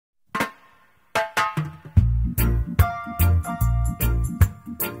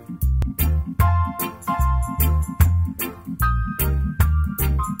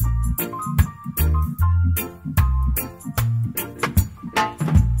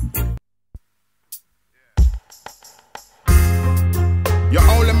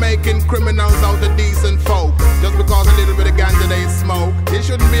decent folk. Just because a little bit of ganja they smoke, it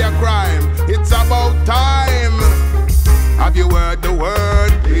shouldn't be a crime. It's about time. Have you heard the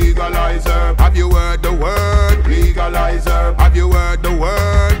word legalizer? Have you heard the word legalizer? Have you heard the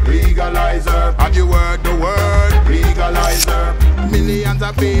word legalizer? Have you heard the word legalizer? Millions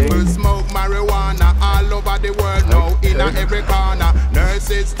of people smoke marijuana all over the world now, in every corner.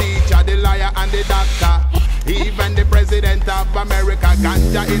 Nurses, teacher, the lawyer and the doctor. Even the president of America,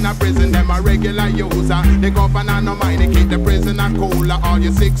 ganja in a prison, them a regular user. The governor no mind, they keep the prisoner cooler. All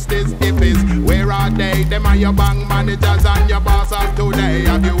your 60s hippies, where are they? Them are your bank managers and your boss of today.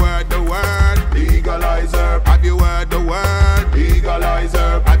 Have you heard the word legalizer? Have you heard the word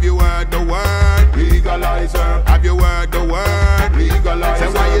legalizer? Have you heard the word legalizer? Have you heard the word legalizer?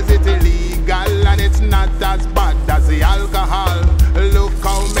 So why is it illegal and it's not as bad as the alcohol? Look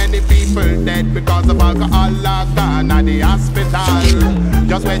how many people dead because of alcohol are gone at the hospital.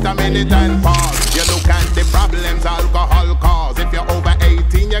 Just wait a minute and pause. You look at the problems alcohol cause. If you're over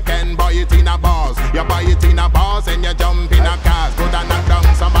 18 you can buy it in a bars. You buy it in a bars and you jump in a cars. Could have knocked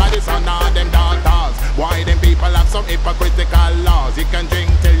down somebody's son or them daughters. Why them people have some hypocritical laws? You can drink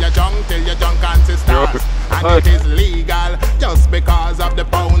till you're drunk and sisters. And it is legal just because of the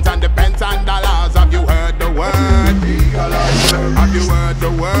pounds and the pence and dollars. Have you heard the word legalizer? Have you heard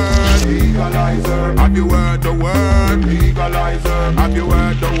the word legalizer? Have you heard the word legalizer? Have you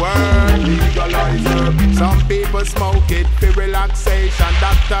heard the word legalizer? Some people smoke it for relaxation.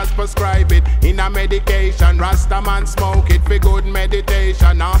 Doctors prescribe it in a medication. Rastaman smoke it for good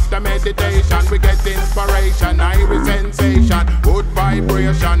meditation. After meditation we get inspiration, iris sensation, good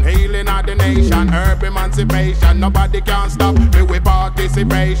vibration, healing of the nation, herb emancipation. Nobody can stop me with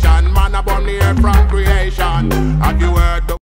participation. Man upon the air from creation. Have you heard